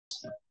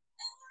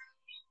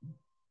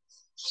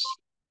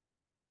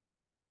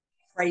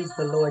Praise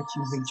the Lord,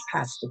 you reach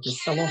Pastor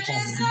Priscilla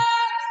Home.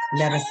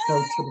 Let us go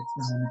to the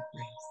throne of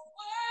grace.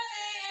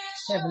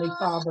 Heavenly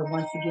Father,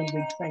 once again,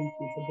 we thank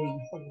you for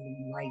being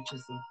holy,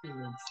 righteous, and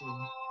pure and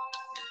true.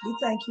 We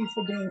thank you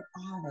for being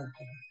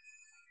honorable,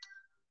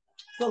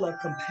 full of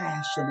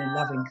compassion and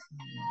loving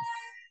kindness.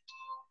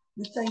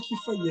 We thank you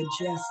for your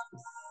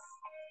justice,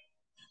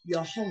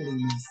 your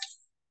holiness,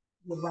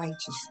 your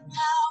righteousness.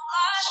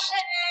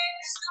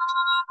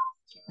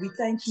 We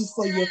thank you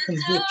for your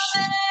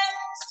conviction,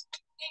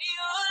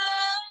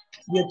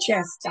 your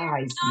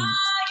chastisement,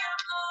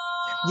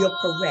 your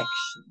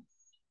correction,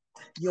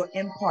 your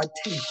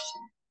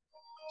impartation.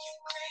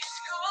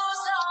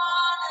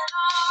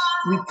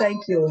 We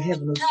thank you,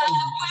 Heavenly Father,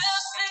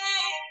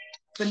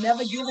 for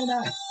never giving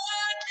us,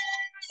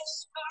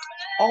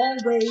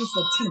 always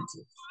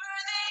attentive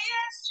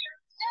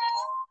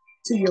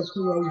to your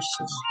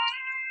creation,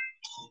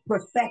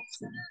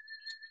 perfecting,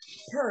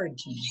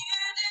 purging,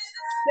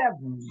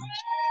 severing,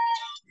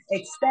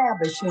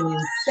 establishing,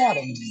 and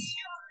settling.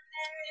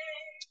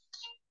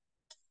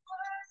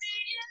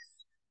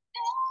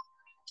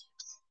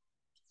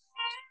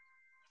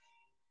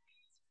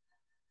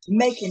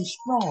 Making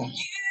strong,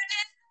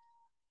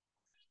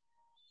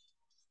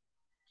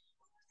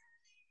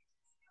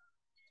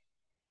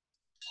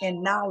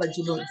 and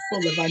knowledgeable and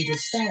full of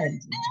understanding,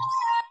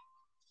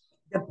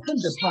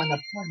 depend upon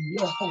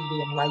your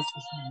holy and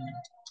righteous name.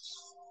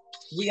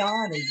 We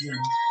honor you,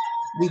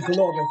 we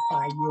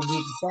glorify you, and we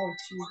exalt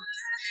you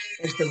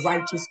as the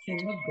righteous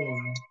King of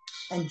glory.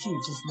 In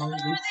Jesus' name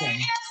we pray.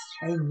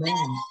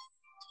 Amen.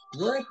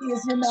 Worthy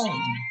is your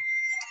name,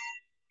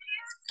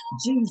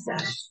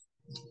 Jesus.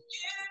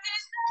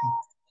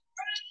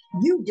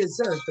 You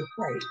deserve the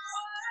praise.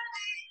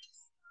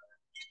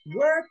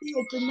 Worthy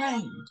is the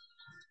name.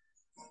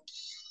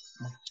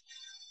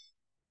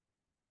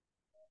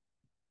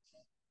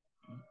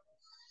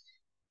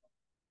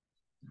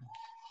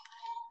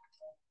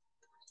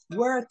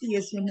 Worthy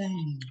is your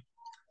name.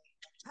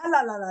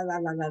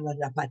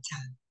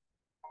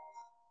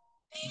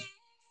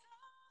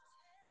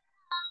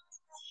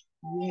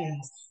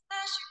 Yes.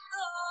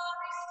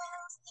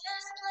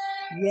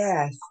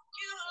 Yes.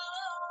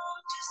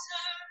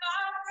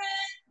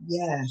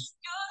 Yes.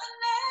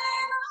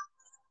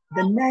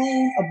 The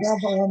name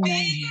above all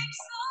names.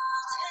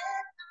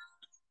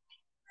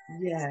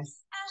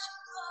 Yes.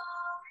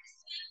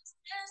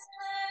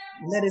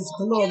 Let his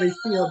glory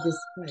fill this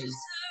place.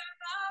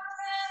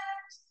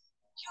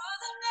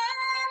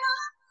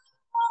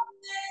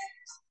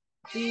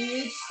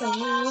 Be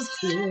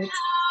exalted.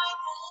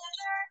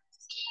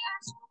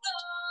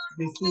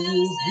 This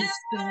is this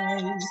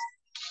place.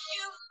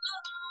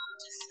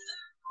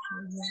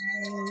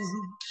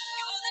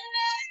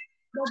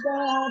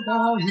 Above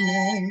all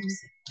names,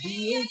 be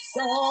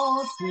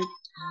exalted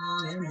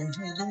in the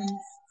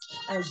heavens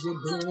as your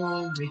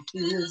glory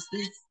fills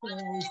this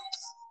place.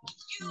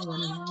 You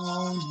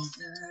alone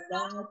deserve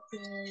our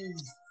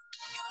praise.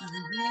 The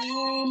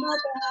name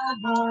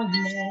above all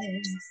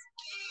names,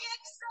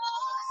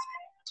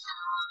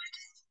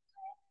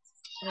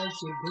 as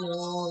your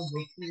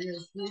glory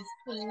fills this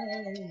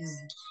place.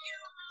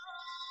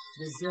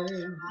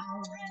 Deserve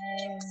our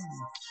praise.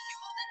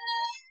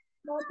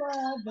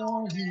 Above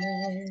all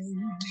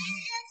names.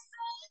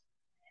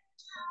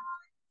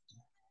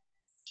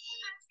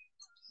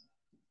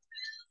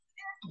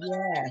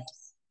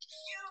 Yes.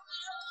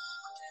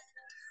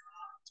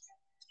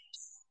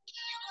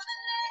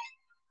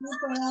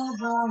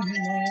 Above all names.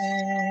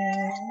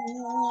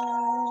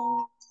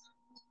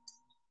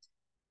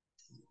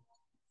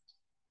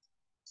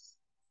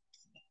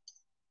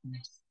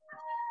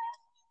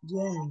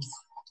 Yes.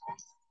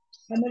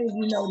 How many of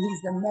you know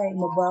he's the name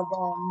above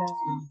all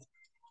names?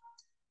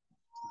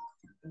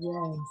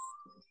 Yes.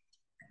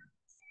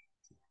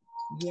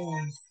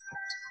 Yes.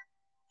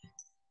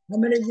 How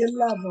many of you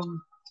love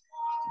him?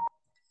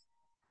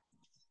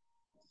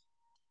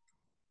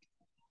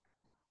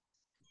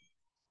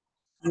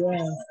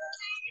 Yes.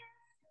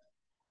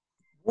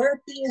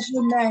 Worthy is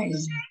your name.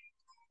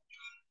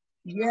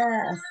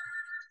 Yes.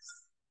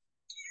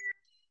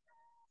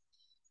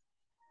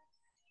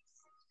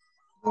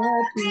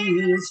 Worthy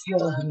is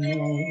your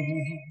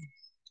name.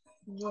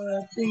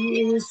 Worthy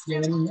is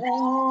your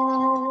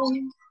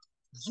name.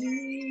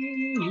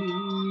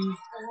 Jesus.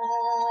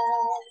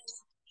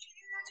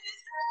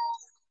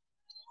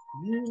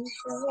 You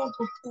deserve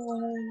the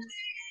praise.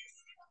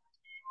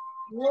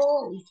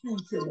 Glory to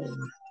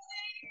you.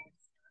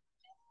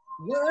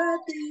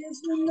 Worthy is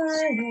your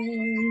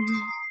name.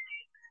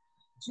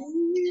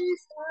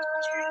 Jesus.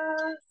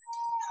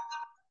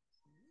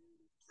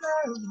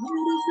 You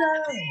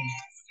deserve.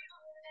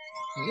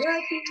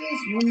 Worthy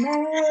is your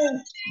name.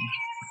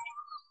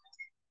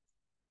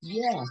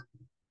 Yeah.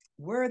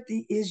 Worthy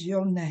is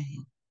your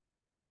name.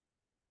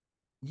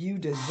 You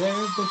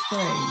deserve the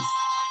praise.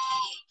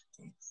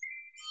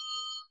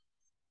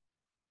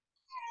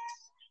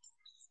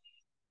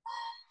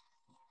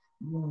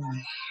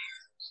 Yeah.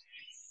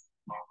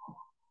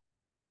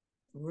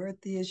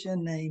 Worthy is your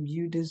name.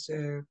 You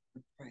deserve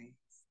the praise.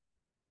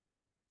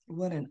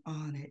 What an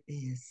honor it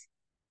is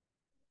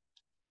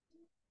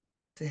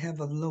to have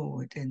a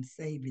Lord and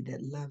Savior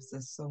that loves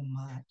us so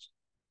much,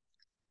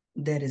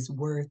 that is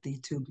worthy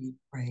to be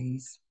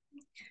praised.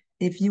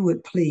 If you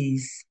would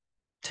please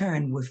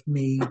turn with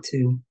me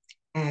to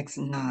Acts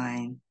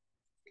 9,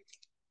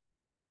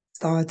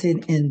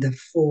 starting in the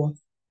 4th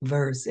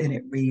verse, and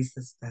it reads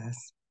as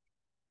thus.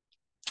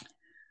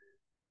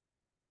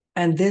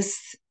 And this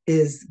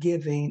is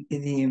giving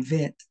the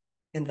event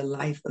in the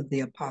life of the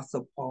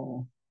Apostle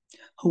Paul,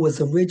 who was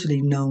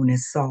originally known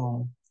as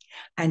Saul.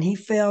 And he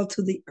fell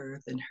to the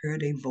earth and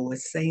heard a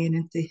voice saying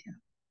unto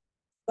him,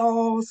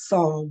 Saul,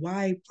 Saul,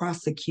 why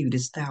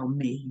prosecutest thou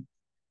me?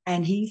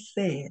 And he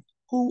said,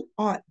 Who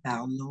art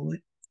thou,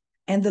 Lord?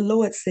 And the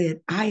Lord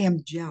said, I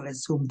am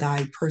jealous whom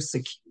thou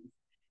persecute.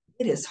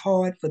 It is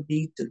hard for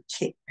thee to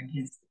kick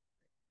against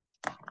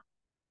it.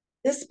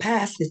 This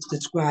passage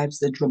describes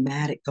the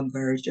dramatic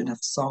conversion of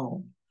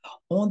Saul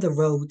on the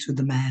road to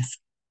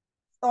Damascus.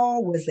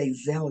 Saul was a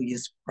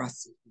zealous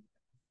prosecutor of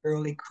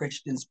early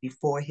Christians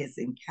before his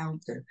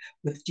encounter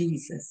with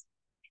Jesus.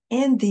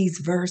 In these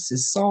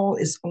verses, Saul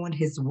is on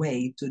his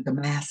way to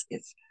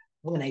Damascus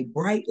when a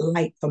bright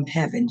light from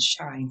heaven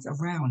shines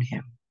around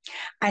him,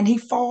 and he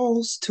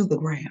falls to the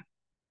ground.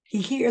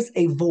 He hears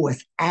a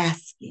voice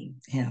asking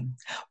him,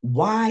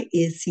 why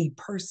is he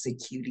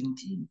persecuting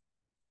you?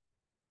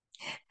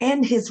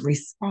 In his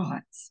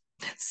response,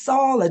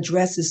 Saul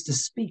addresses the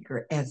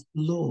speaker as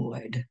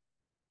Lord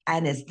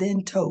and is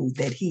then told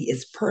that he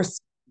is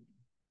persecuting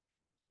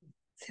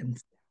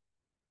himself.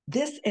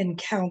 This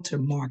encounter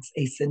marks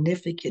a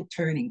significant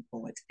turning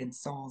point in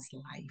Saul's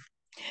life,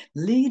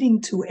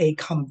 leading to a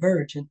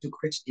conversion to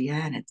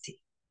Christianity.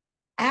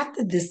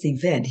 After this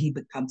event, he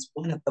becomes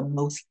one of the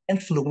most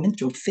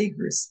influential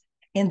figures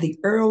in the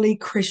early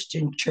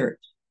Christian church,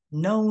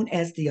 known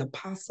as the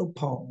Apostle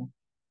Paul,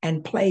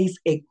 and plays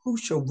a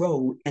crucial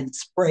role in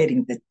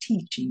spreading the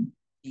teaching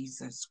of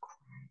Jesus Christ.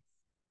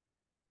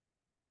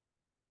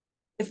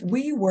 If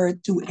we were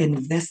to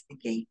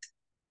investigate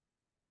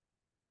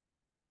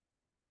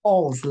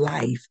Paul's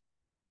life,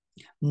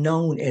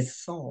 known as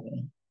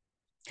Saul,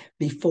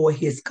 before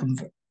his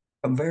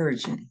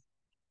conversion,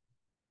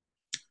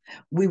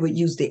 we would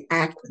use the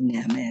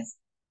acronym as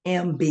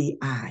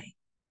MBI,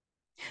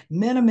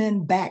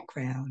 minimum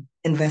background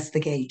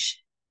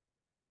investigation.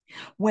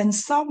 When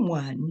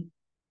someone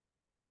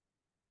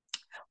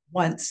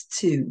wants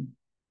to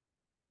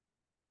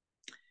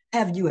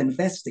have you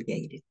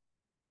investigated,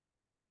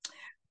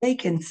 they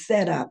can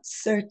set up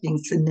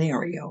certain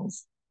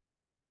scenarios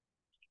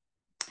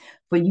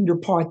for you to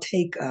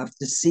partake of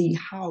to see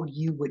how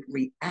you would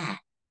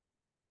react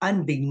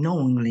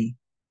unbeknowingly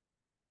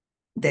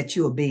that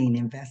you are being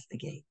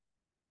investigated.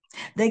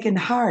 They can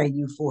hire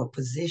you for a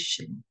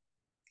position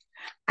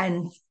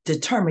and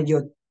determine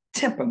your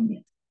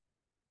temperament,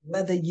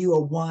 whether you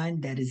are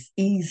one that is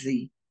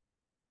easy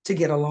to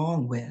get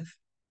along with,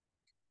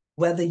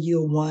 whether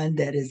you're one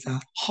that is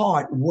a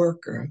hard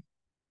worker,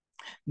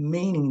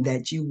 meaning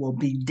that you will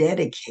be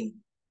dedicated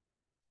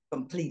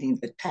completing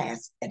the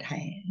task at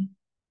hand.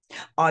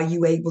 Are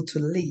you able to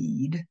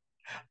lead?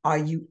 Are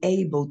you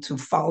able to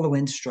follow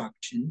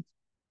instructions?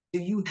 Do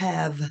you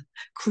have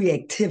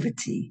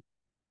creativity?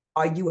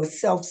 Are you a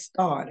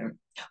self-starter?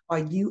 Are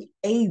you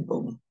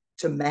able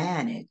to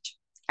manage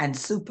and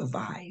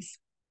supervise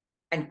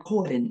and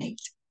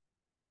coordinate?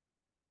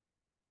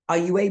 Are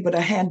you able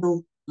to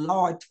handle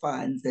large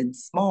funds and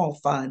small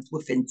funds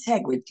with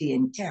integrity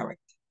and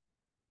character?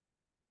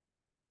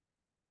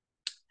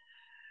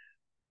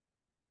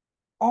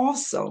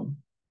 Also,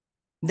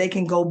 they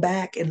can go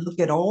back and look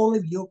at all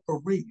of your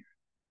career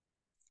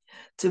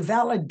to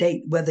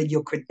validate whether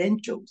your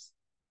credentials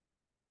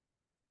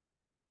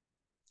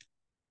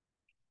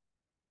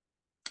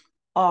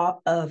are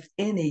of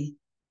any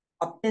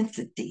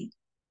authenticity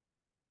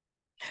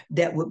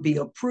that would be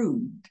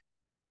approved,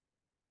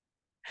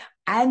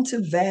 and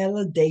to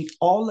validate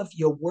all of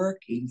your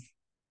workings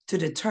to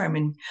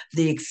determine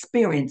the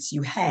experience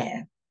you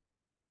have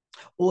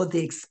or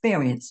the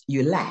experience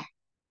you lack.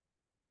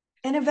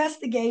 An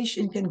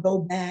investigation can go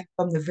back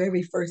from the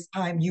very first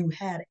time you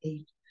had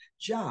a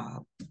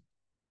job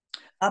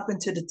up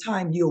until the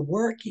time you're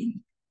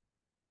working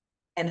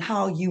and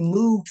how you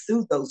move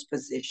through those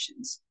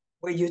positions,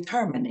 where you're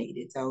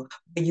terminated or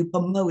where you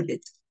promoted.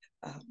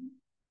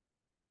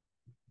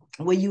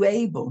 Were you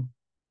able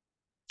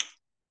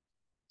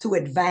to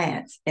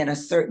advance in a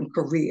certain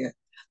career?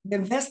 The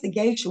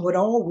investigation would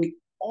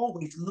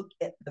always look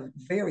at the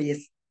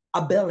various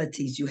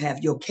abilities you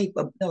have, your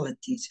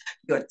capabilities,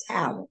 your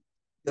talent,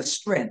 your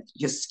strength,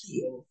 your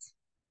skills,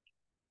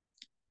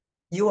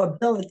 your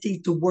ability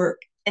to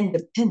work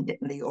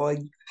independently, or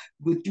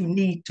would you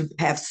need to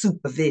have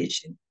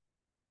supervision?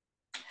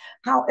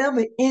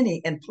 However,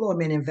 any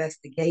employment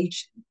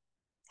investigation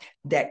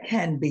that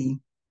can be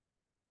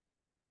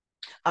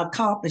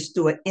accomplished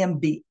through an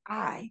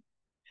MBI,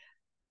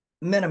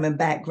 minimum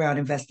background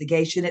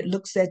investigation, it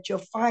looks at your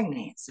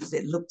finances,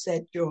 it looks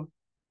at your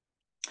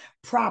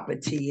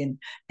property and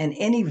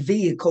any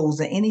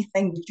vehicles or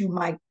anything that you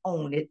might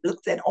own. It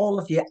looks at all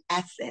of your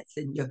assets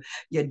and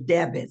your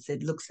debits.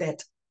 It looks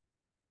at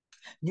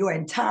your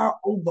entire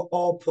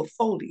overall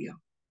portfolio,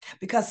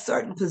 because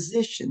certain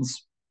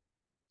positions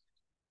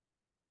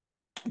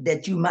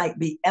that you might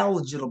be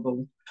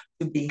eligible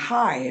to be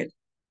hired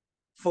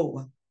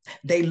for,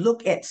 they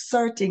look at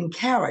certain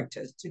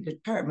characters to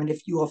determine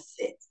if you are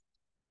fit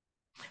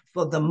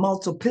for the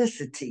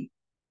multiplicity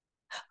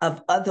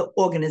of other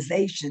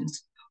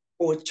organizations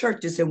or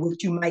churches in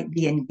which you might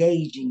be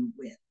engaging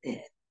with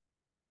it.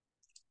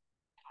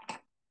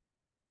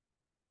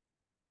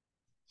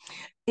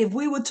 If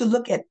we were to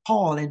look at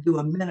Paul and do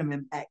a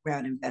minimum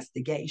background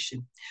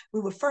investigation,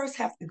 we would first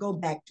have to go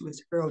back to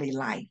his early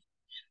life.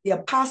 The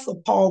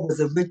Apostle Paul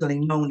was originally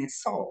known as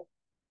Saul.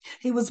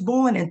 He was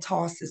born in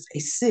Tarsus, a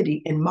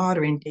city in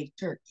modern-day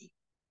Turkey.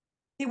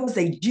 He was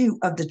a Jew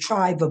of the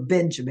tribe of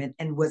Benjamin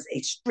and was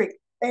a strict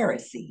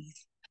Pharisee.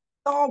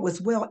 Saul was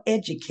well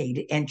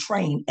educated and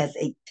trained as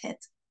a tent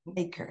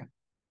maker.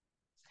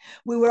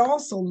 We would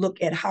also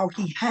look at how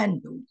he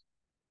handled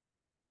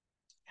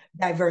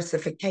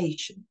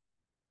diversification,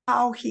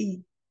 how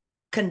he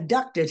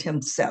conducted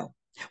himself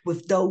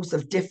with those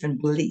of different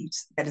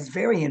beliefs. That is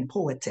very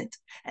important,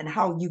 and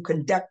how you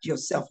conduct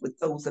yourself with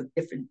those of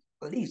different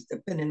beliefs,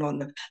 depending on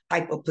the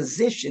type of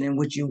position in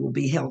which you will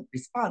be held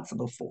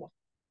responsible for.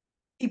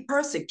 He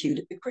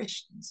persecuted the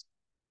Christians.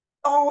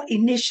 Saul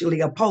initially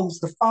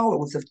opposed the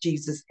followers of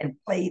Jesus and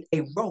played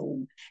a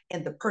role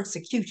in the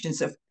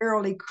persecutions of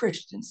early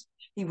Christians.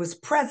 He was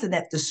present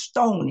at the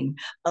stoning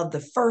of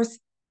the first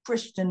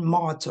Christian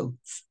martyr,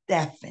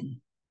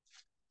 Stephen.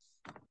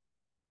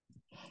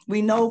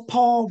 We know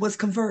Paul was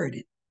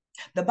converted.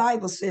 The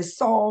Bible says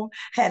Saul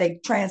had a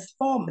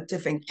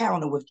transformative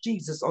encounter with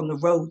Jesus on the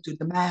road to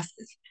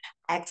Damascus,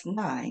 Acts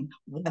 9,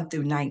 1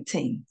 through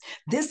 19.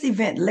 This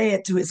event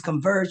led to his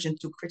conversion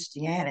to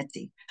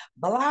Christianity.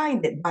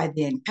 Blinded by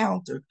the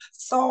encounter,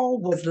 Saul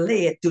was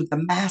led to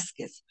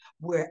Damascus,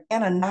 where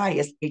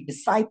Ananias, a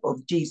disciple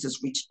of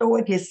Jesus,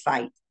 restored his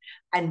sight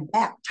and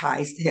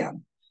baptized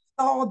him.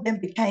 Saul then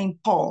became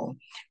Paul,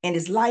 and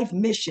his life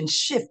mission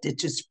shifted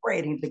to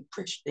spreading the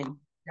Christian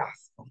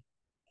gospel.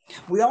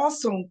 We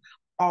also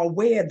are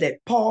aware that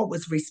Paul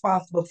was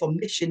responsible for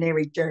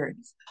missionary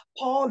journeys.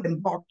 Paul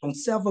embarked on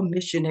several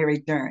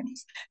missionary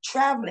journeys,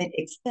 traveling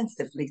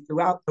extensively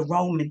throughout the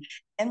Roman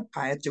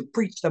Empire to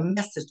preach the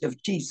message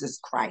of Jesus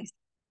Christ.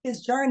 His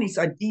journeys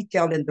are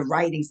detailed in the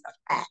writings of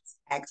Acts,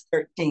 Acts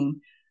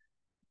 13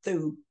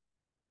 through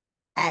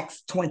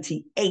Acts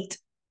 28.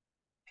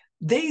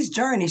 These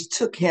journeys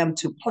took him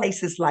to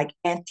places like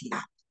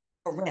Antioch,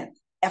 Corinth,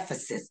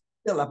 Ephesus,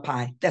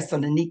 Philippi,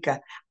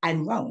 Thessalonica,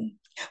 and Rome.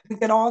 We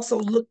can also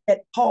look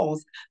at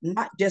Paul's,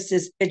 not just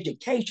his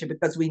education,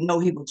 because we know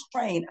he was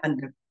trained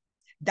under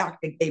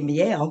Dr.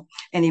 Gamaliel,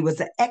 and he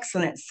was an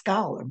excellent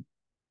scholar,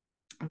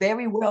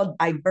 very well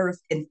diverse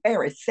in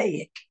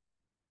Pharisaic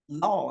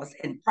laws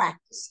and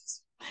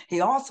practices. He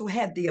also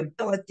had the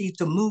ability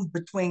to move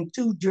between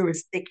two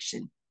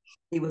jurisdictions.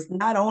 He was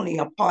not only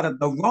a part of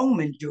the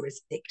Roman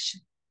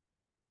jurisdiction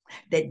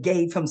that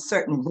gave him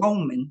certain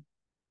Roman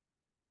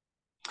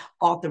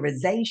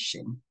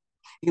authorization,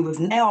 he was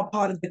now a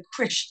part of the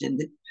Christian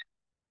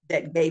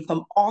that gave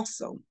him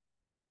also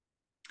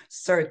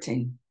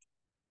certain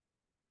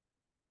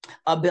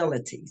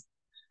abilities.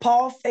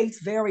 Paul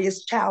faced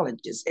various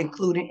challenges,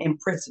 including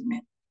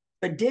imprisonment.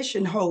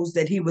 Tradition holds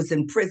that he was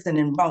in prison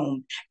in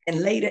Rome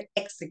and later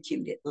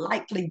executed,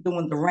 likely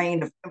during the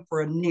reign of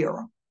Emperor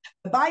Nero.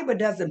 The Bible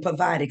doesn't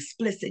provide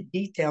explicit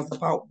details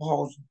about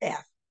Paul's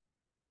death,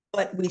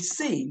 but we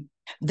see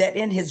that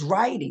in his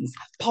writings,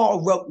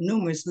 Paul wrote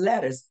numerous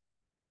letters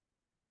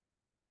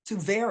to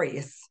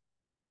various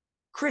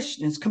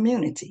Christians'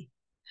 community,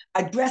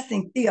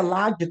 addressing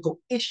theological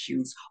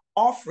issues,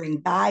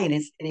 offering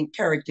guidance, and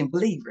encouraging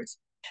believers.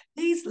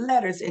 These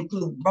letters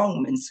include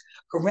Romans,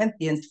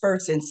 Corinthians,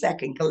 1st and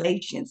 2nd,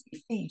 Galatians,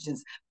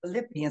 Ephesians,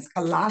 Philippians,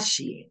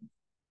 Colossians,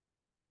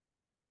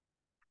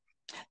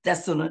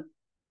 Thessalonians,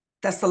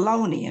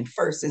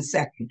 1st and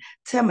 2nd,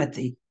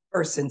 Timothy,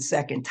 1st and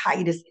 2nd,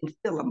 Titus, and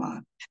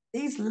Philemon.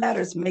 These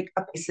letters make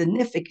up a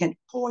significant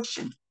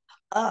portion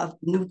of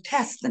New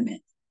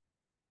Testament.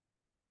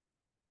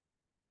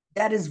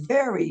 That is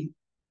very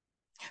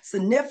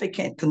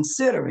significant,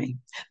 considering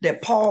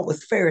that Paul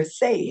was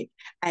Pharisaic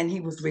and he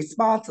was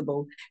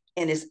responsible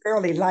in his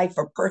early life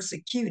for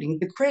persecuting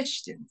the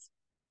Christians.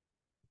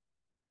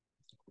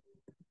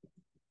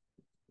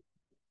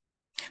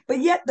 But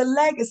yet the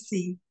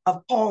legacy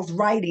of Paul's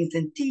writings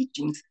and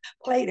teachings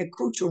played a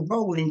crucial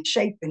role in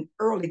shaping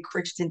early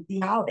Christian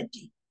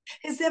theology.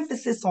 His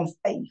emphasis on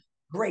faith,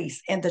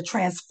 grace, and the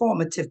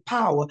transformative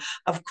power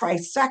of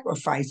Christ's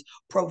sacrifice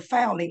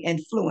profoundly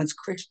influenced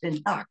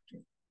Christian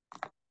doctrine.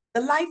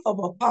 The life of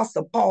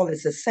Apostle Paul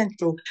is a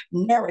central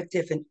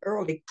narrative in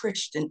early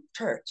Christian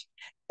church,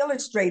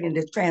 illustrating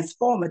the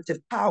transformative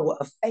power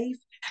of faith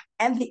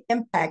and the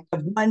impact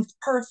of one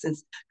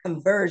person's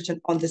conversion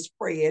on the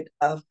spread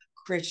of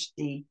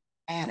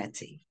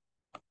Christianity.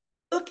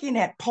 looking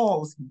at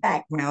Paul's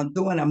background,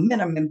 doing a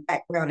minimum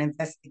background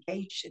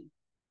investigation,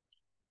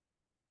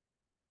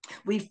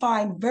 we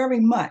find very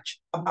much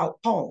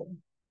about Paul.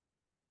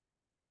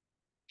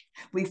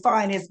 We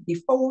find his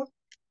before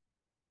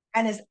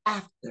and his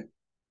after.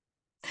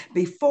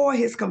 Before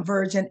his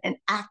conversion and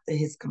after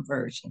his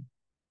conversion.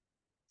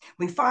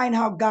 We find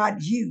how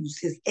God used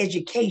his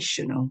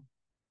educational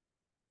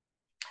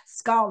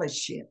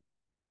scholarship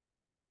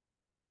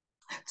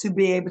to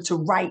be able to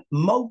write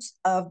most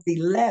of the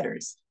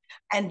letters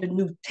and the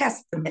New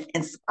Testament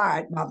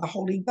inspired by the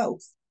Holy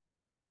Ghost.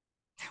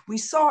 We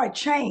saw a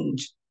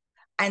change,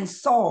 and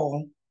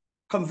Saul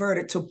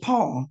converted to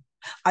Paul,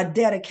 a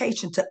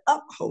dedication to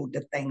uphold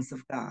the things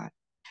of God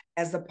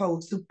as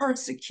opposed to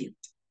persecute.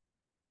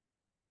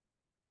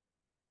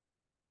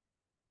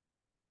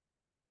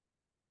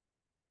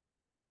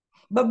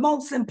 But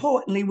most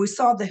importantly, we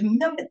saw the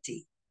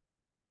humility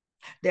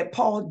that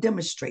Paul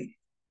demonstrated.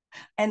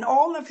 And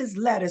all of his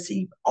letters,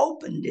 he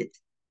opened it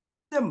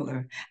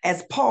similar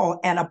as Paul,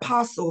 an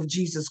apostle of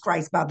Jesus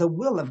Christ by the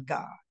will of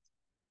God,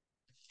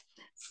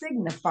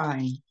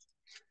 signifying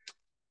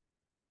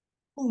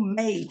who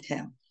made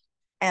him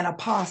an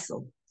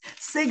apostle,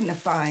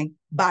 signifying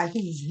by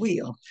whose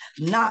will,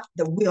 not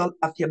the will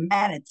of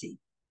humanity,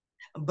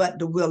 but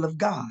the will of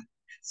God,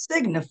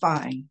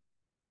 signifying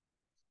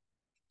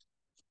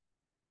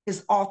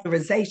his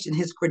authorization,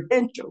 his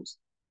credentials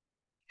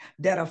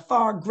that are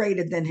far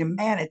greater than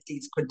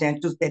humanity's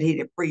credentials that he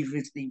had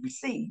previously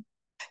received.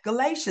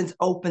 Galatians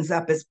opens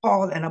up as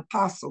Paul, an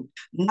apostle,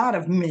 not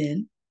of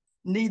men,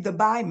 neither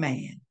by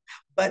man,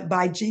 but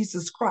by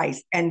Jesus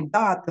Christ and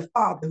God the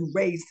Father who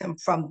raised him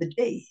from the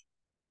dead.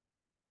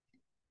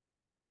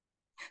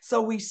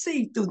 So we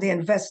see through the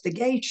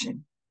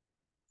investigation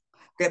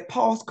that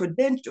Paul's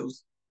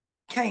credentials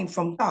came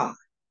from God,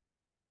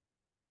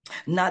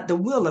 not the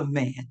will of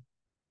man,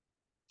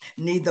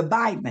 neither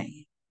by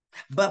man,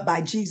 but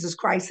by Jesus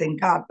Christ and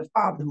God the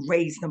Father who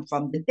raised him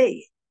from the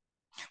dead.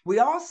 We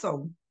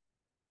also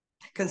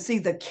can see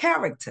the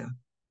character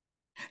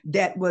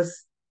that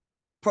was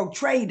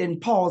portrayed in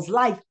Paul's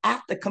life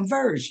after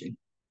conversion.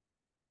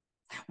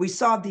 We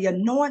saw the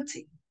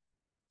anointing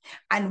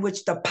in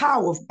which the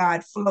power of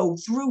God flowed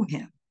through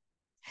him,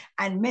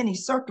 and many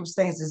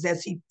circumstances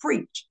as he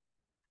preached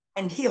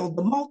and healed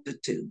the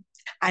multitude,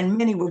 and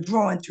many were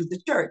drawn to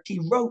the church. He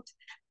wrote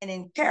and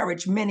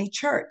encouraged many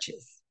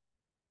churches,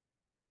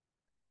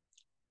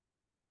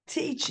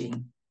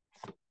 teaching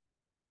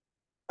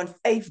on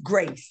faith,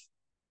 grace,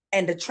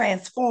 and the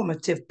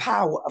transformative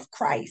power of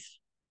Christ.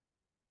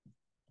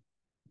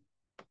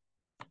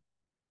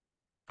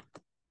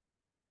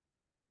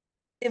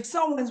 If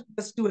someone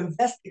was to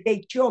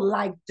investigate your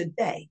life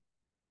today,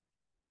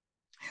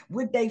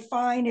 would they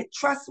find it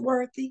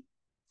trustworthy?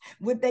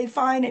 Would they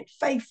find it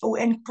faithful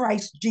in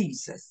Christ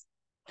Jesus?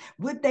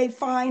 Would they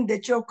find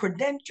that your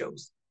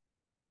credentials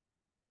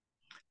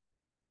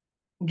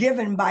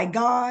given by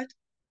God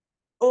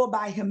or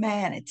by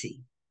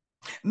humanity?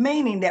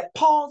 Meaning that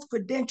Paul's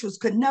credentials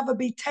could never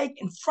be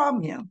taken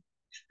from him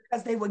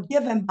because they were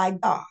given by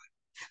God.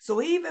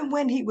 So even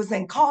when he was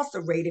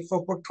incarcerated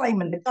for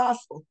proclaiming the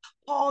gospel,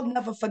 Paul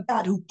never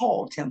forgot who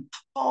called him.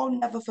 Paul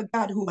never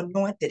forgot who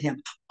anointed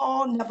him.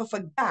 Paul never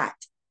forgot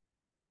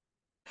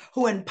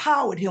who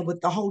empowered him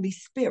with the Holy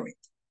Spirit.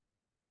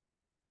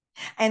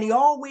 And he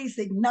always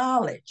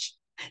acknowledged,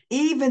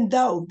 even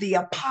though the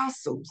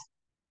apostles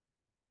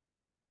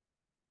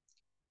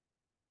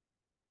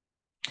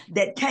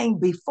that came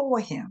before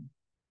him,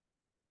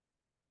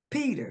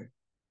 Peter,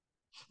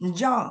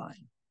 John,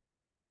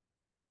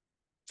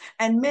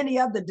 and many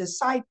other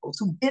disciples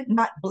who did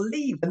not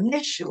believe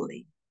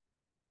initially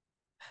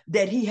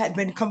that he had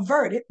been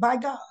converted by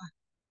God.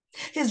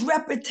 His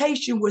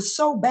reputation was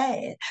so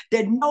bad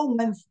that no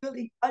one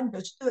really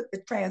understood the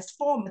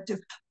transformative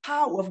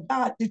power of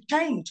God to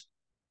change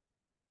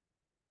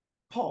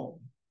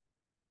Paul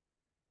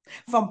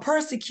from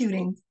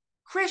persecuting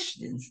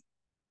Christians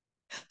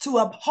to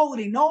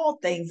upholding all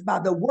things by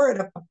the word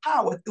of the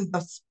power through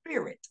the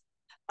Spirit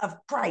of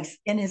Christ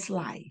in his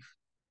life.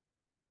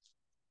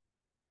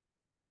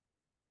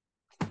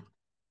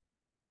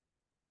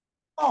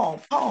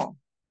 Paul,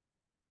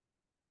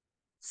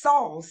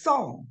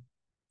 Saul,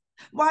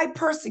 why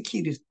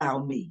persecutest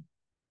thou me?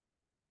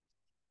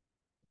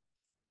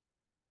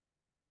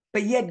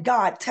 But yet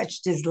God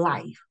touched his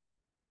life.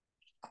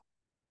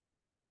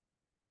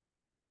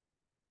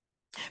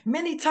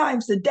 Many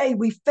times today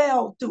we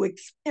fail to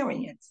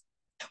experience,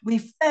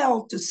 we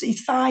fail to see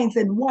signs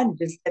and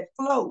wonders that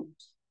flows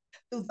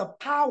through the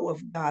power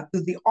of God,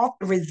 through the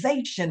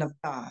authorization of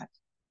God,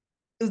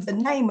 through the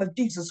name of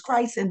Jesus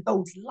Christ in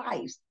those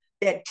lives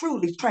that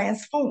truly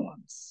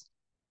transforms.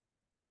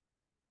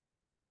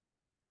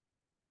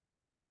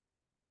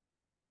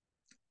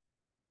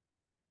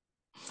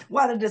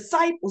 While the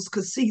disciples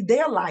could see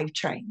their life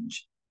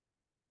change,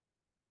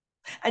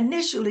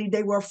 initially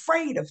they were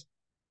afraid of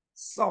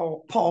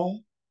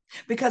Paul,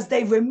 because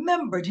they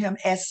remembered him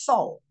as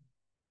Saul.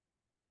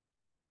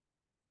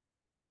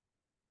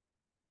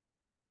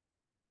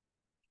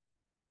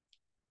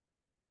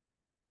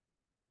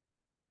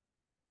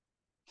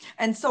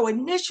 And so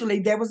initially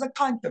there was a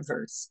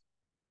controversy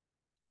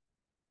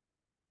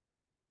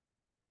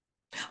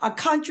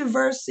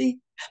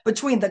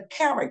between the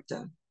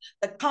character,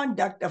 the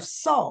conduct of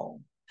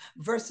Saul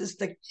versus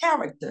the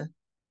character,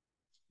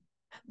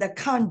 the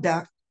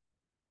conduct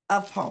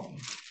of Paul.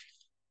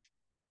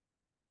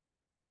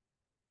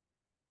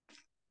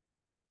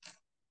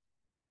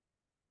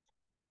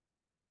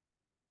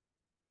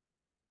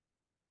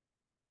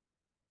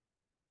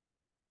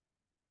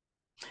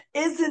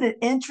 Isn't it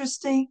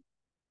interesting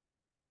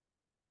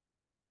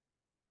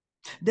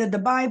that the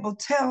Bible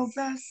tells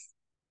us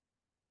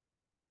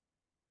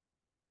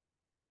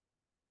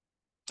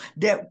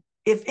that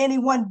if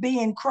anyone be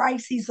in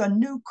Christ, he's a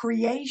new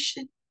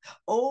creation.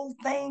 Old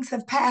things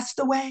have passed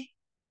away.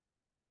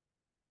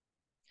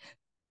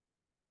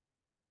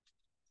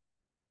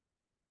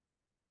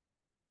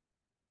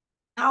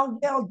 How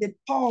well did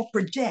Paul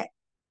project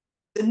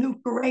the new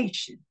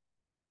creation?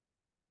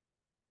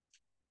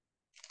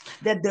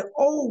 That the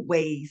old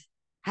ways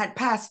had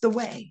passed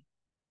away.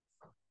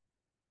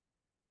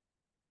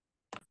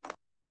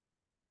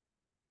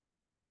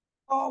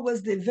 Paul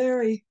was the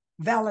very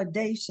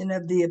validation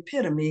of the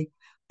epitome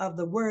of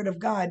the word of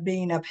God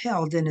being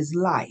upheld in his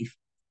life.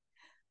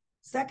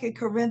 2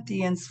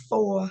 Corinthians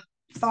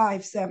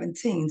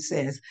 4:5-17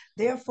 says,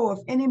 therefore, if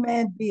any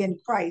man be in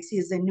Christ, he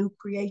is a new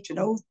creation.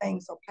 Old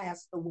things are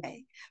passed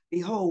away.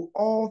 Behold,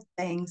 all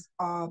things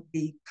are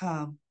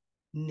become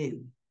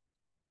new.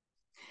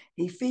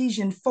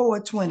 Ephesians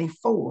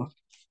 4:24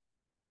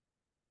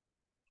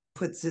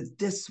 puts it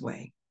this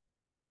way,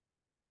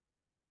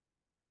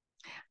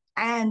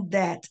 and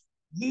that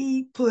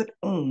ye put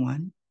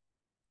on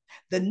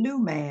the new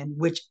man,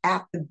 which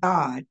after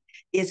God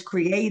is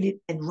created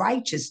in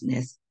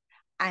righteousness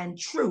and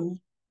true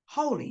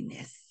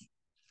holiness.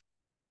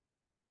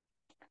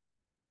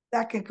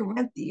 2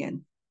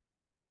 Corinthians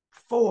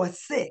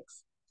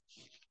 4:6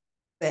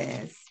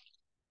 says,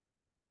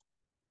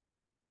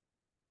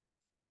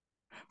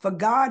 for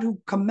God,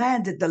 who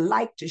commanded the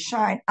light to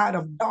shine out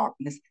of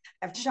darkness,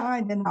 have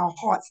shined in our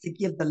hearts to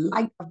give the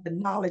light of the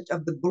knowledge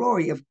of the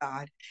glory of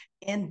God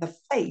in the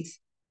face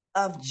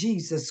of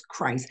Jesus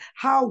Christ.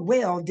 How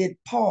well did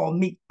Paul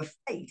meet the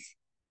face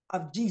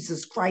of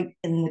Jesus Christ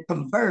in the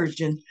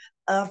conversion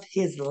of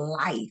his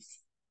life?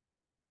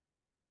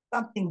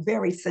 Something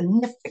very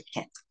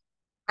significant.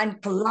 And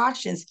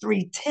Colossians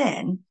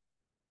 3:10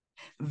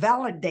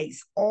 validates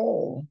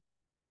all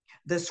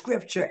the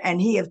scripture, and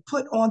he has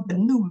put on the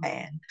new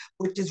man,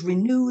 which is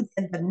renewed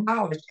in the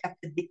knowledge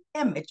after the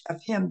image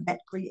of him that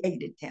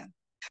created him.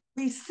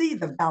 We see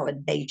the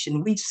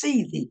validation, we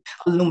see the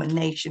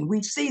illumination,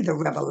 we see the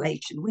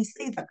revelation, we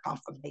see the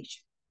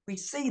confirmation, we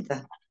see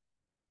the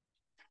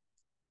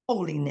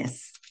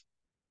holiness,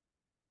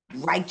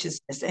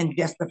 righteousness, and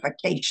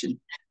justification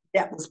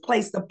that was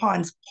placed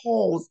upon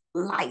Paul's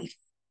life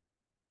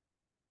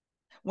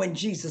when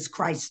Jesus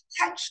Christ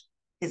touched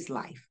his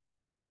life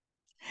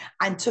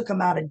and took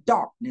him out of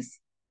darkness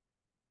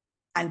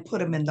and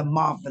put him in the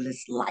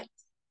marvelous light.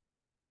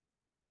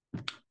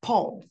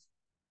 Paul,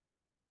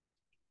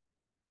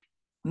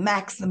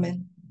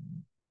 minimum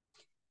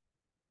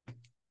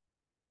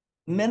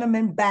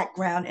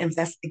background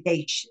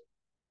investigation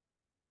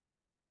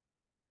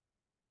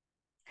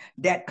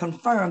that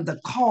confirmed the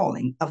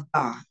calling of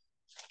God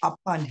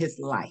upon his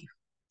life.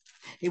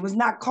 He was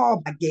not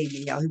called by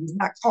Gamaliel. He was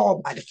not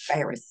called by the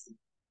Pharisee.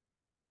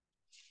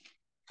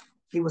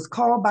 He was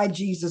called by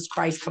Jesus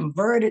Christ,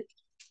 converted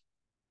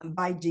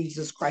by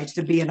Jesus Christ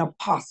to be an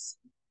apostle.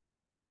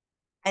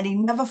 And he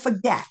never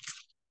forgot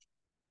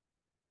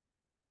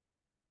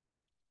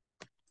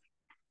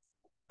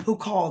who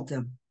called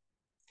him.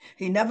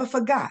 He never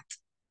forgot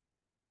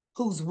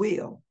whose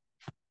will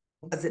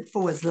was it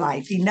for his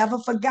life. He never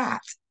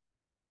forgot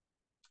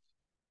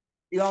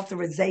the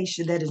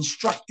authorization that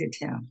instructed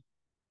him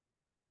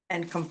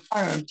and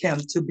confirmed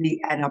him to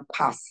be an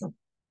apostle.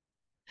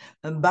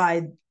 And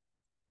by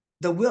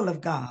the will of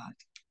God,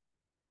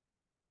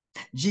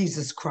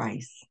 Jesus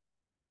Christ.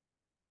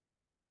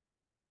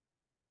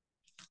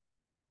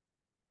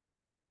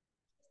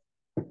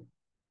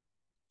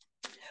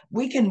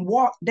 We can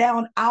walk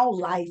down our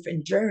life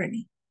and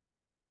journey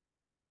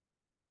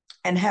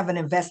and have an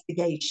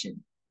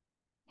investigation.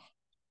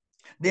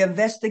 The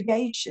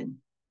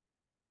investigation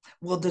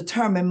will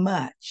determine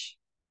much.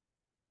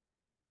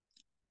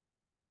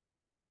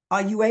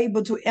 Are you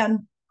able to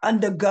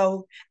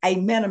undergo a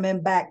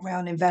minimum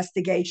background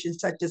investigation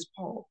such as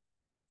Paul?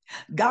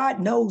 God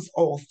knows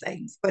all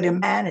things, but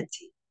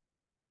humanity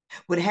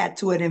would have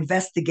to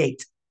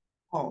investigate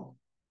Paul.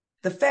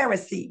 The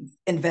Pharisees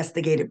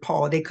investigated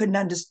Paul. They couldn't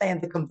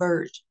understand the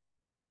conversion.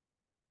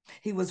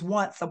 He was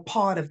once a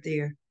part of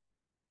their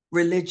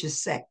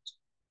religious sect.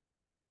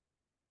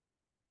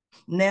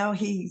 Now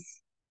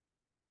he's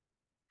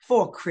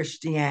for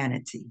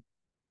Christianity.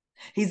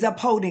 He's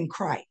upholding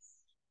Christ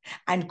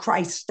and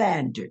Christ's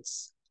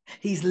standards.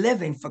 He's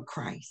living for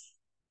Christ.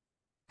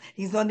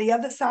 He's on the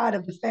other side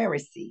of the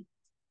Pharisee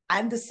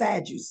and the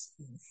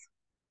Sadducees.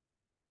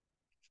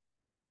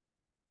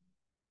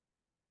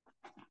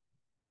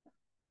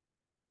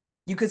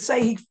 You could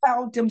say he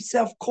found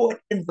himself caught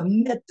in the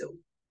middle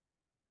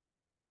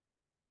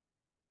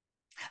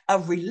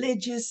of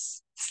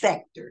religious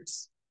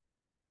sectors,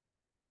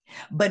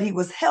 but he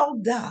was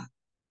held up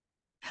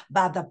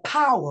by the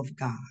power of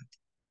God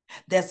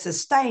that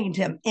sustained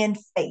him in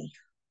faith.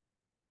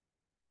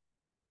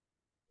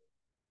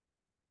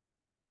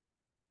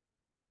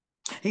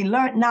 He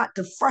learned not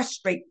to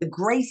frustrate the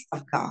grace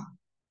of God.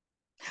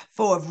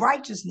 For if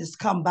righteousness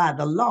come by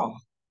the law,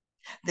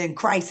 then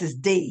Christ is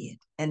dead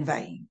in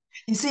vain.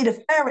 You see,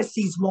 the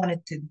Pharisees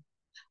wanted to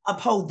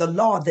uphold the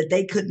law that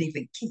they couldn't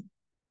even keep.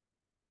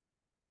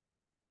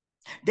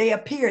 They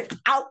appeared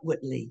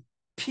outwardly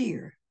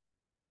pure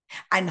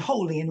and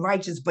holy and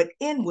righteous, but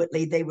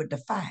inwardly they were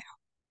defiled.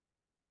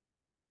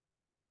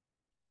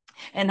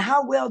 And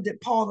how well did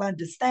Paul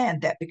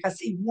understand that? Because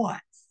he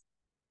once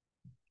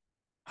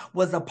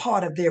was a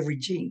part of their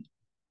regime.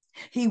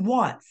 He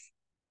once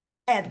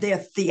had their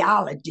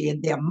theology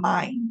in their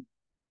mind.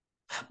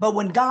 But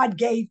when God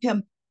gave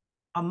him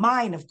a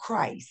mind of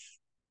Christ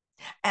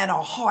and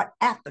a heart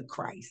after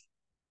Christ,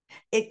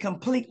 it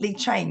completely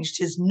changed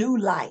his new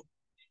life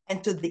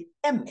into the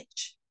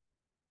image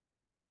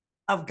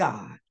of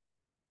God.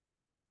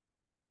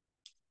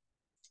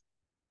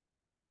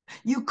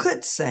 You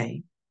could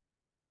say,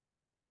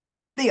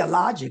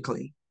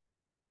 theologically,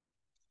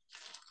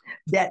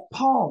 that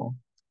Paul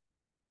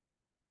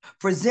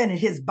presented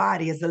his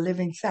body as a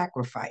living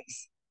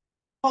sacrifice,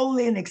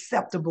 holy and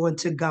acceptable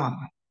unto God,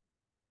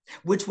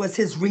 which was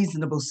his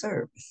reasonable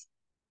service.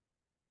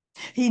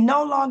 He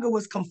no longer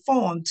was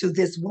conformed to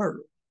this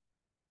world,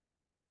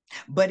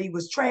 but he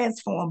was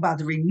transformed by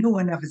the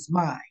renewing of his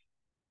mind,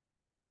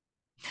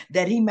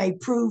 that he may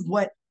prove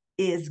what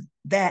is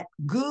that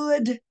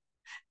good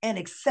and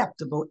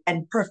acceptable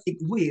and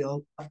perfect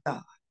will of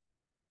God.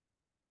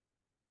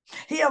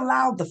 He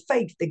allowed the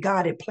faith that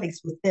God had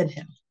placed within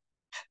him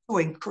to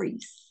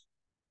increase.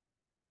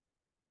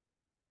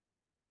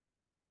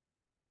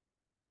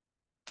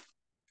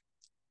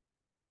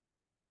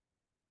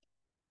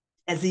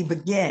 As he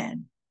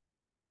began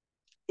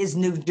his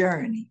new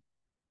journey,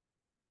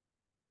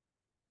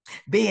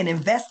 being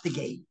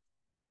investigated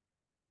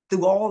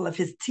through all of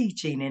his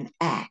teaching in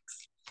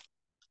Acts,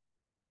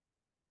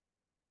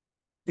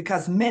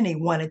 because many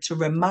wanted to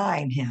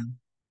remind him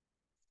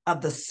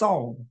of the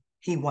Saul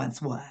he once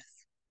was.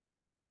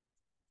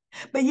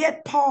 But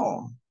yet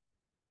Paul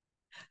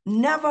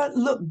never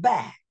looked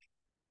back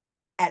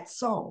at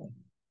Saul.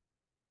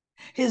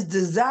 His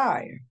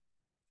desire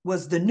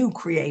was the new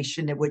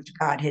creation in which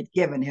God had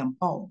given him,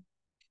 Paul,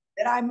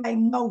 that I may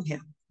know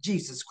him,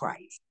 Jesus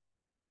Christ,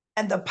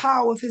 and the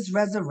power of his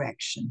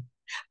resurrection,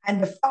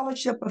 and the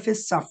fellowship of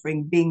his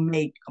suffering, being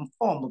made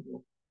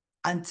conformable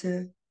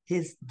unto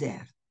his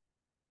death.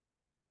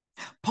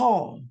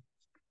 Paul,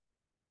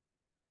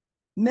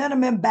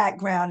 minimum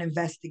background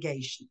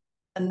investigation,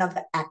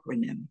 another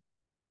acronym,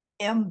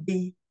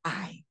 MBI.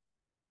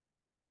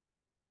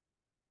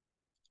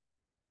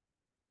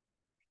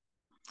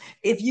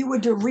 If you were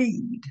to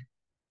read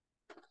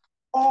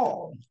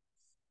all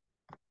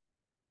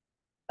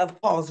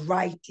of Paul's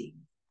writing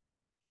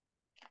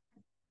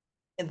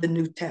in the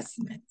New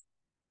Testament,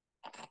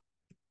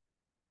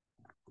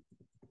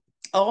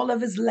 all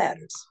of his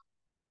letters,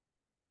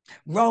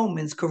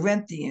 Romans,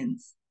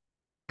 Corinthians,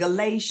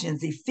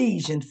 Galatians,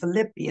 Ephesians,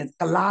 Philippians,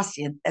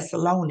 Colossians,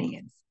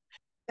 Thessalonians,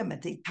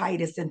 Timothy,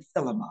 Titus, and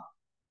Philemon.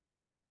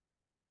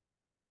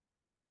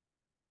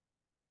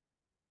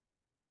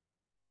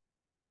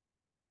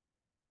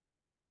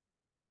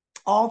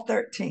 All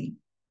 13.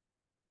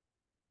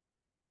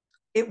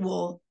 It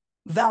will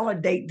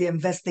validate the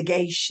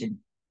investigation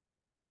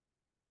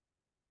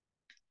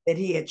that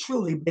he had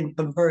truly been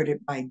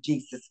converted by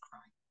Jesus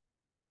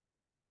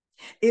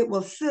Christ. It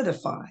will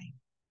certify,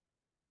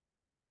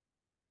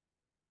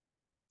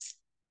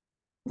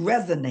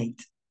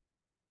 resonate,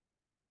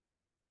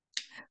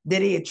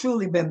 that he had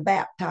truly been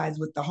baptized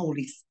with the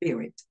Holy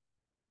Spirit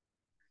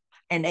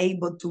and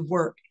able to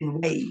work in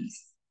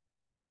ways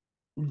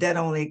that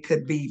only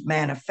could be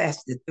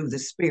manifested through the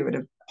spirit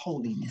of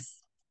holiness.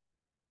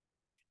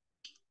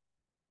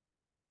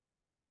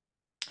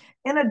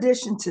 In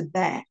addition to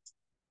that,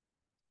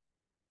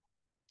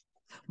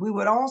 we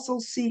would also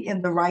see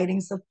in the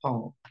writings of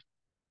Paul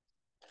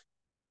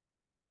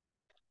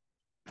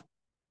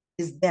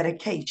his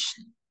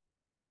dedication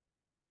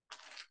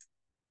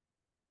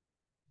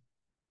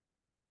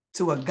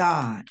to a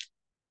God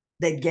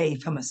that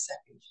gave him a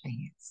second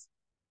chance.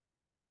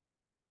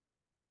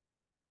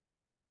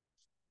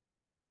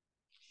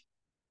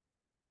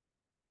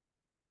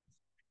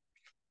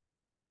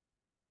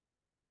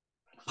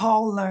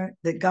 Paul learned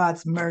that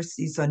God's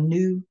mercies are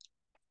new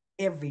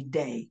every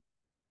day.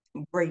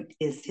 Great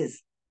is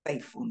his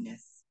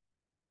faithfulness.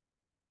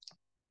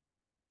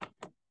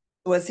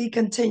 So as he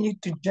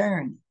continued to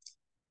journey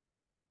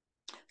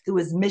through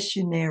his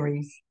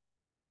missionaries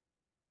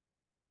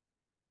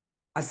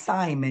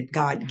assignment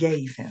God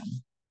gave him,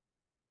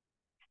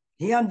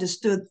 he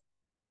understood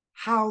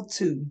how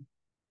to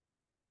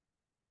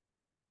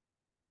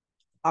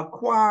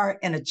acquire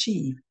and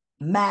achieve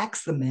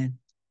maximum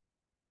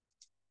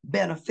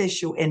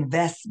beneficial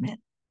investment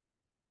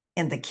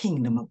in the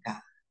kingdom of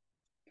God.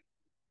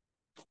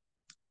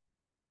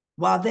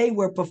 While they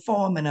were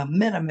performing a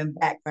minimum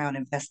background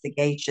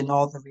investigation,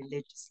 all the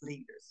religious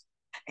leaders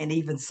and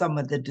even some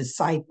of the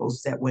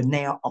disciples that were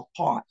now a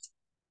part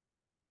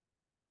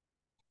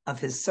of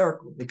his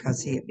circle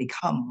because he had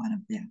become one of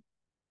them,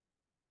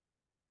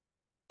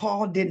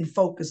 Paul didn't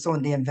focus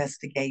on the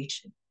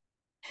investigation.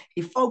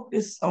 He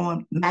focused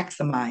on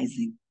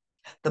maximizing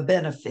the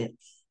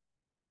benefits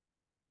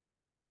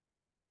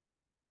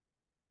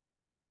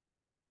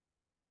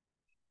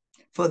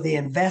for the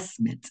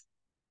investment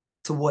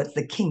towards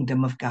the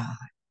kingdom of God.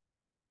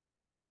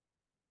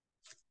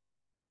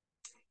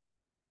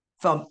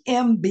 From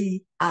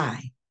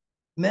MBI,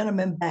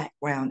 minimum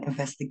background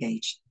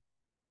investigation,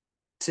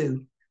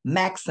 to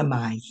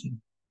maximizing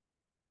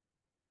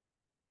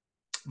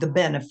the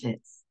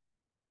benefits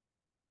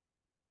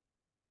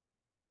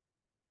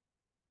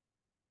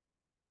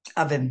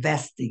of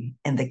investing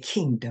in the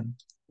kingdom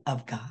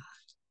of God.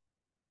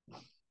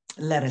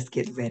 Let us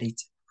get ready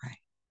to pray.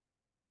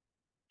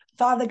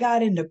 Father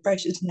God, in the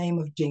precious name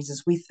of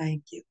Jesus, we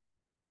thank you.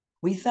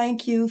 We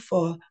thank you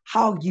for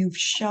how you've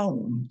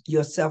shown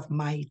yourself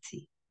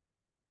mighty.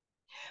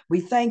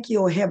 We thank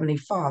you, oh Heavenly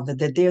Father,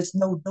 that there's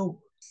no doors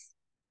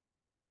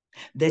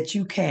that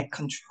you can't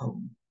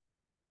control.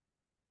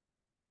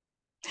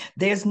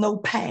 There's no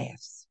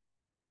paths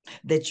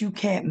that you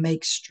can't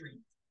make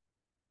straight.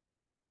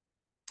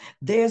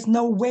 There's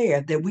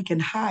nowhere that we can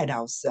hide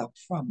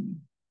ourselves from you,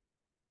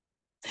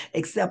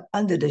 except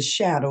under the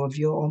shadow of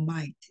your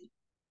Almighty.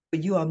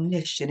 But you're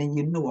omniscient and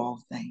you know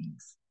all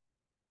things.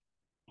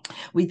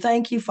 We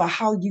thank you for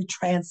how you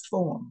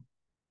transform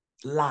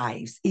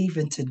lives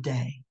even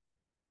today.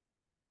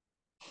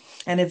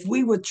 And if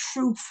we were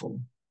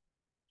truthful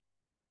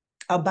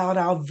about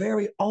our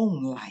very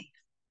own life,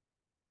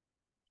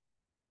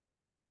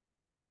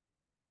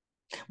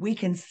 we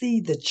can see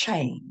the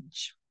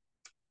change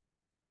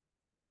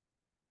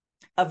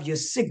of your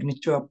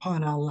signature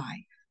upon our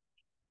life,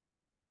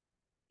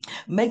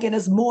 making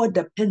us more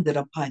dependent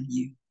upon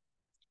you,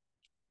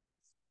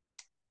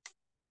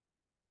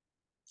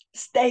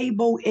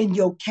 stable in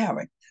your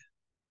character,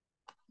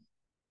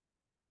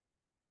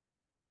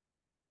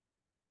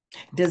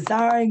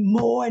 desiring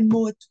more and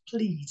more to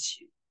please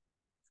you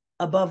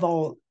above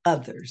all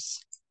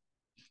others,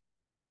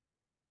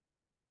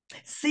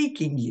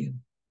 seeking you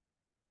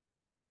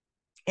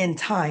in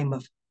time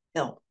of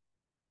help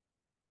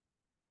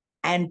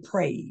and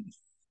praise,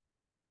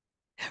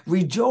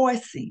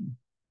 rejoicing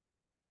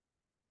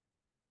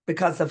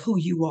because of who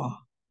you are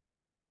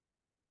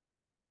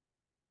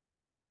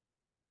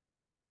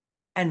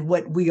and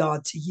what we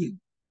are to you,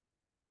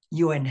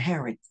 your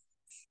inheritance,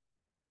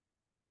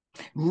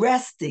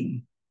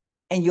 resting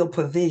in your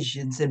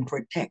provisions and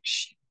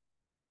protection.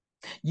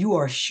 You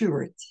are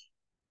surety,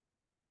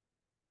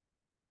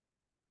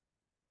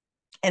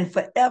 and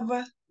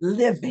forever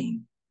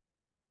living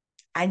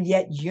and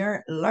yet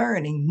you're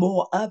learning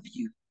more of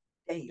you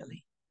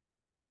daily.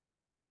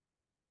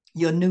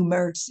 Your new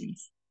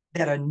mercies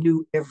that are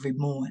new every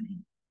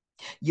morning,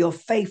 your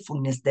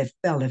faithfulness that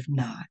faileth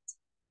not.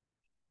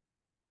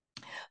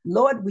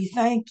 Lord, we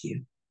thank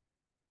you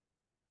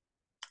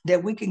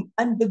that we can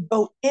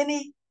undergo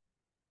any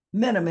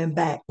minimum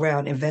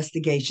background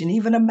investigation,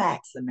 even a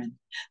maximum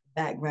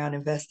background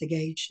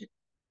investigation.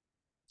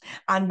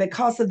 And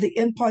because of the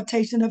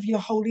impartation of your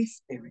Holy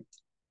Spirit,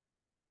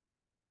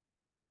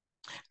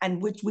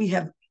 and which we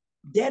have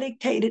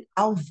dedicated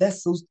our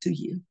vessels to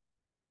you,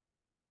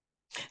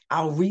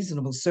 our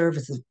reasonable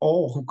service of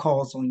all who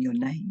calls on your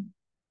name,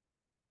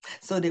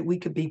 so that we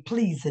could be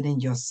pleasing in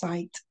your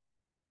sight.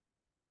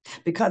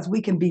 Because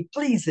we can be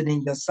pleasing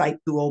in your sight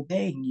through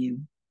obeying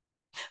you,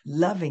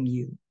 loving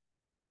you,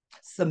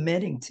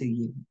 submitting to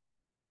you,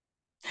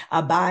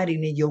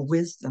 abiding in your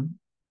wisdom,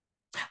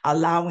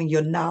 allowing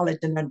your knowledge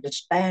and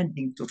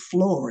understanding to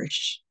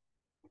flourish.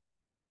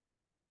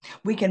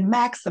 We can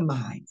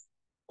maximize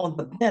on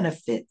the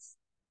benefits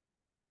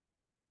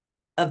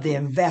of the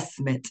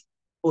investment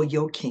for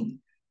your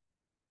kingdom.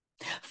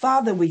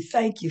 Father, we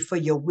thank you for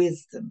your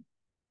wisdom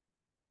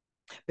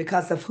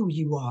because of who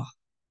you are.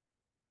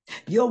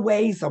 Your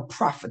ways are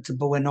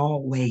profitable in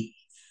all ways.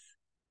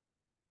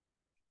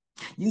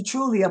 You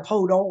truly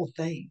uphold all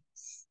things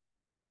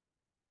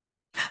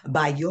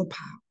by your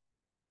power,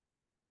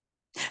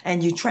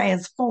 and you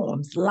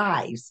transform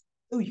lives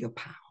through your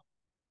power.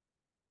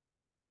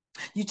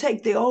 You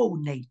take the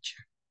old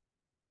nature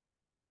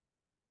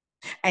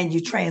and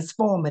you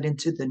transform it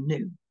into the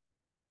new,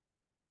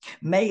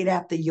 made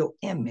after your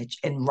image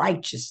in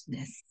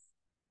righteousness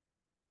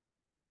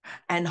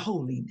and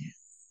holiness.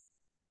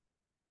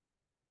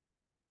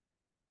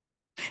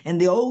 And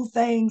the old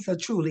things are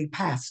truly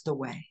passed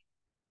away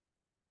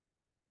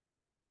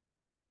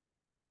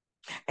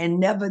and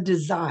never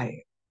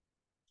desired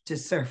to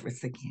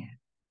surface again.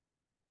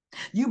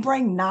 You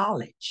bring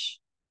knowledge.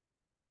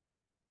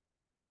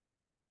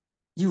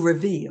 You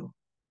reveal.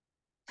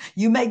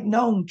 You make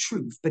known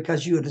truth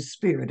because you are the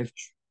spirit of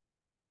truth.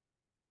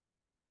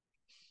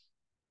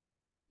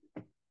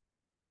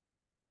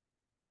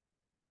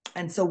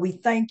 And so we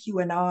thank you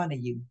and honor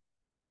you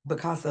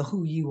because of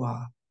who you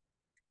are,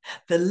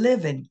 the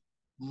living,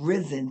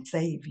 risen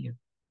Savior,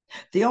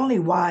 the only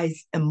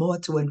wise,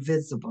 immortal,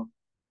 invisible,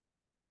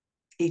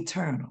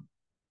 eternal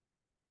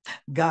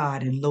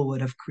God and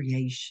Lord of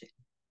creation.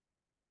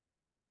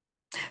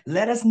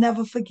 Let us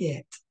never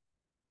forget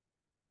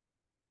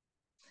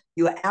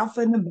you're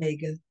Alpha and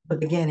Omega, the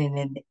beginning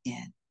and the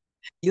end.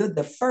 You're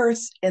the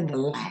first and the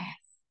last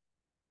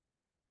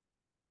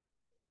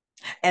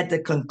at the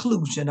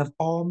conclusion of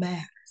all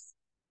matters.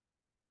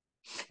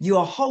 You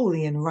are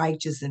holy and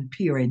righteous and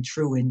pure and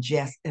true and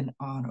just and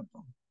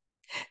honorable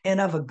and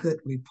of a good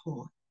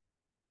report.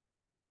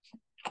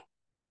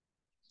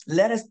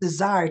 Let us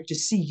desire to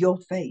see your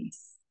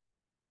face,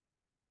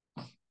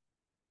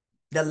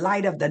 the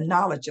light of the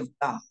knowledge of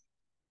God,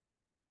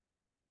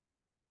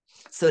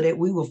 so that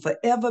we will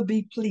forever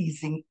be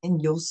pleasing in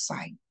your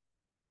sight.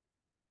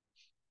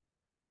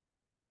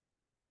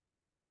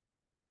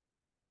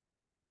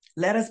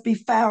 Let us be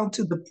found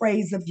to the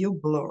praise of your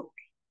glory.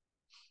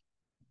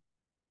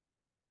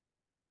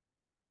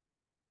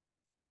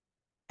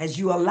 As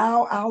you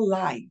allow our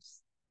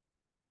lives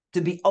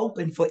to be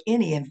open for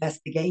any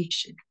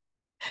investigation,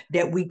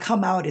 that we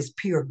come out as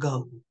pure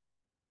gold,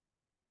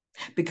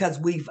 because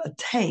we've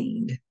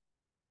attained,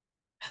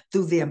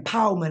 through the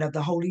empowerment of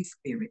the Holy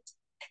Spirit,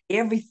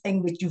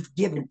 everything that you've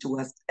given to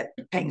us that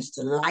pertains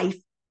to life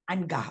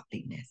and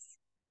godliness.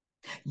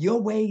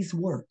 Your ways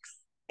works,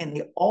 and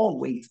they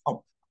always are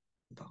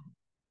profitable.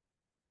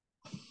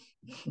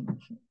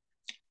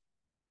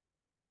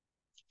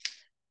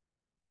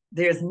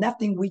 There's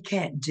nothing we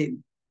can't do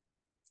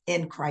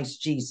in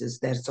Christ Jesus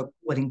that's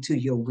according to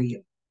your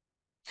will.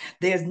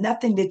 There's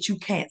nothing that you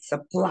can't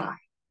supply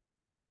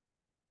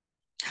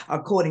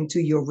according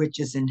to your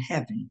riches in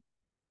heaven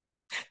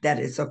that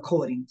is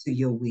according to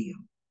your will.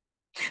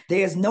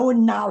 There's no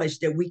knowledge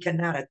that we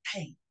cannot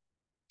attain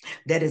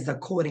that is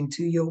according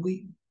to your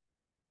will.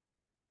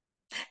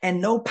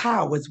 And no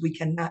powers we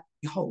cannot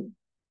behold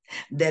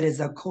that is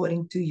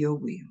according to your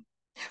will.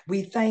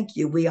 We thank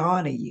you. We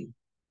honor you.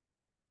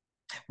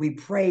 We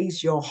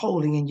praise your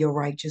holy and your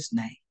righteous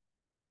name.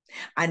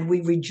 And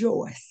we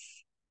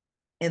rejoice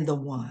in the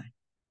one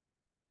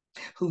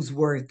who's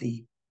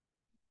worthy.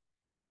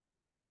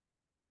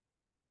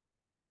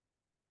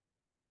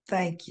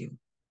 Thank you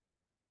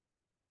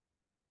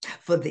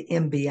for the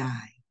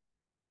MBI,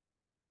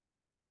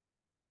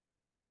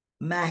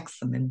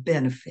 maximum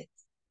benefits,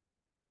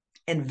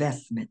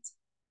 investments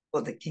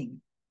for the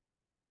kingdom.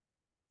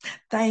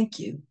 Thank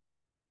you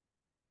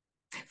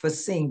for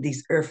seeing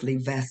these earthly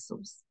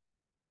vessels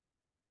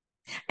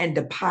and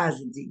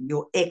depositing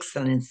your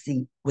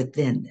excellency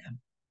within them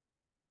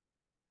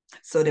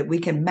so that we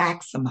can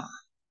maximize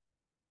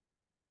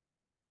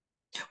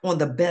on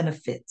the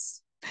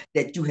benefits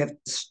that you have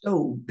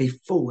bestowed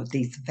before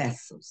these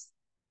vessels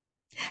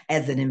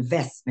as an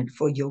investment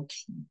for your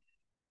kingdom.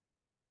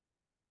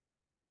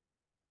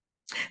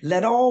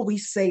 Let all we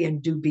say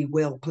and do be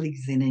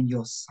well-pleasing in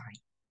your sight.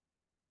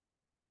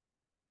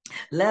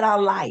 Let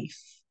our life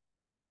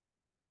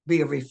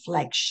be a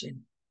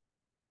reflection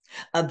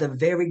of the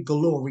very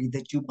glory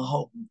that you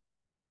behold.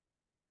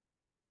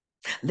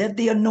 Let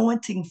the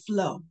anointing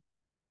flow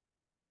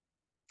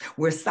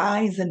where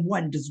signs and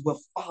wonders will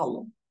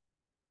follow,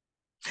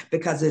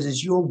 because it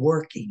is your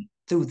working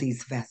through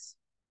these vessels.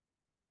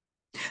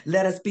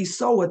 Let us be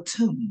so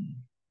attuned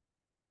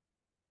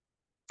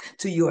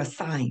to your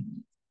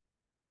assignment,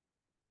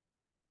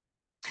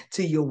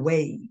 to your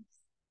ways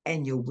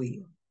and your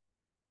will.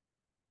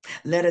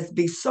 Let us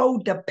be so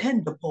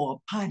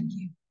dependable upon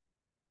you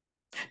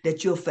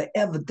that you're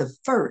forever the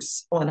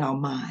first on our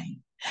mind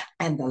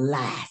and the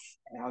last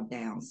at our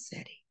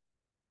downsetting.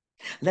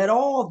 Let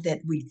all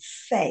that we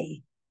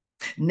say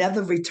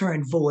never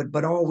return void,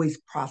 but always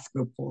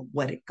prosper for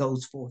what it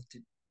goes forth to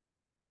do.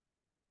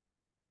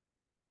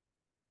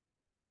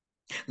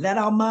 Let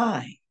our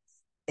minds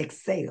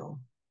excel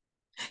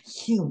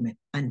human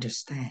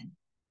understanding.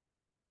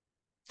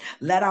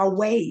 Let our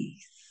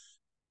ways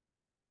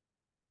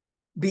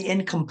be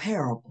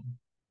incomparable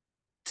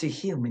to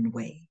human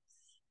ways.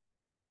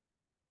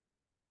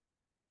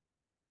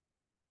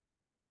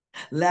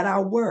 Let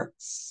our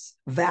works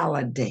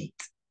validate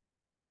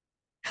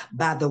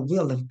by the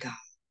will of God,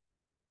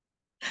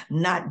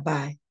 not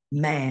by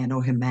man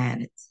or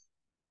humanity,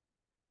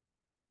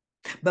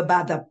 but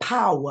by the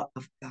power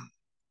of God.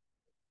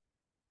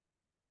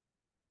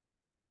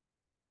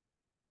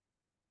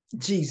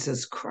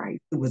 Jesus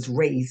Christ, who was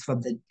raised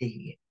from the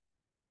dead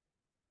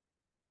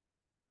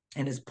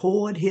and has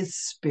poured his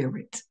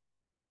spirit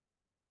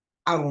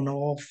out on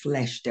all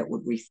flesh that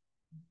would receive,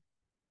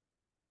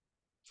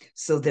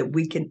 so that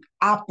we can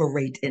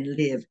operate and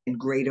live in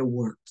greater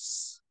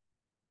works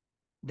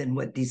than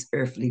what these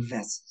earthly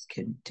vessels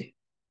can do.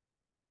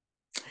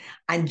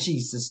 In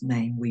Jesus'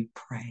 name we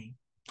pray.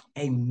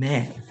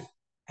 Amen.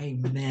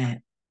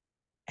 Amen.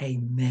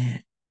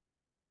 Amen.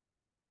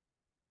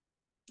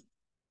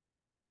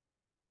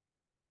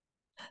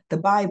 The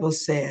Bible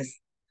says,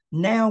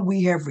 now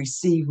we have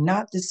received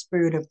not the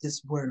spirit of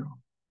this world,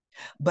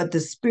 but the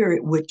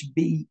Spirit which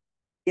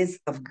is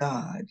of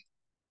God,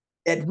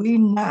 that we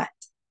might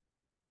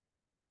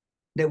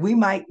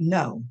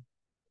know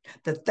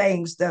the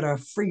things that are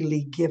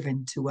freely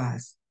given to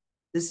us.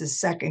 This is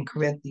 2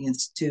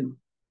 Corinthians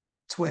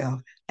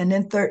 2:12. And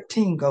then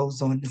 13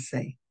 goes on to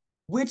say,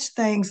 which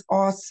things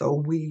also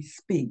we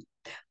speak,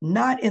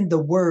 not in the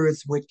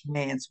words which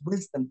man's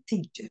wisdom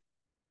teacheth,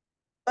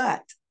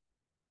 but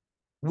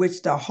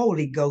which the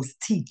Holy Ghost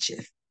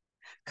teacheth,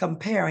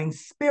 comparing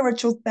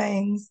spiritual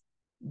things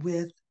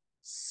with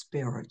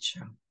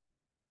spiritual.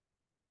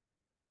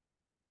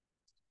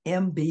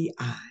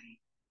 MBI.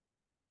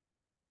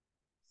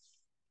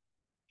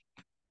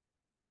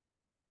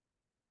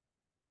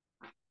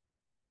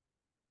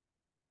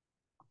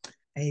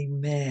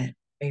 Amen.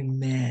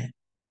 Amen.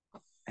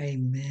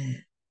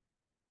 Amen.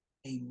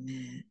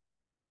 Amen.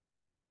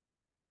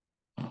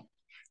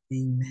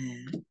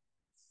 Amen.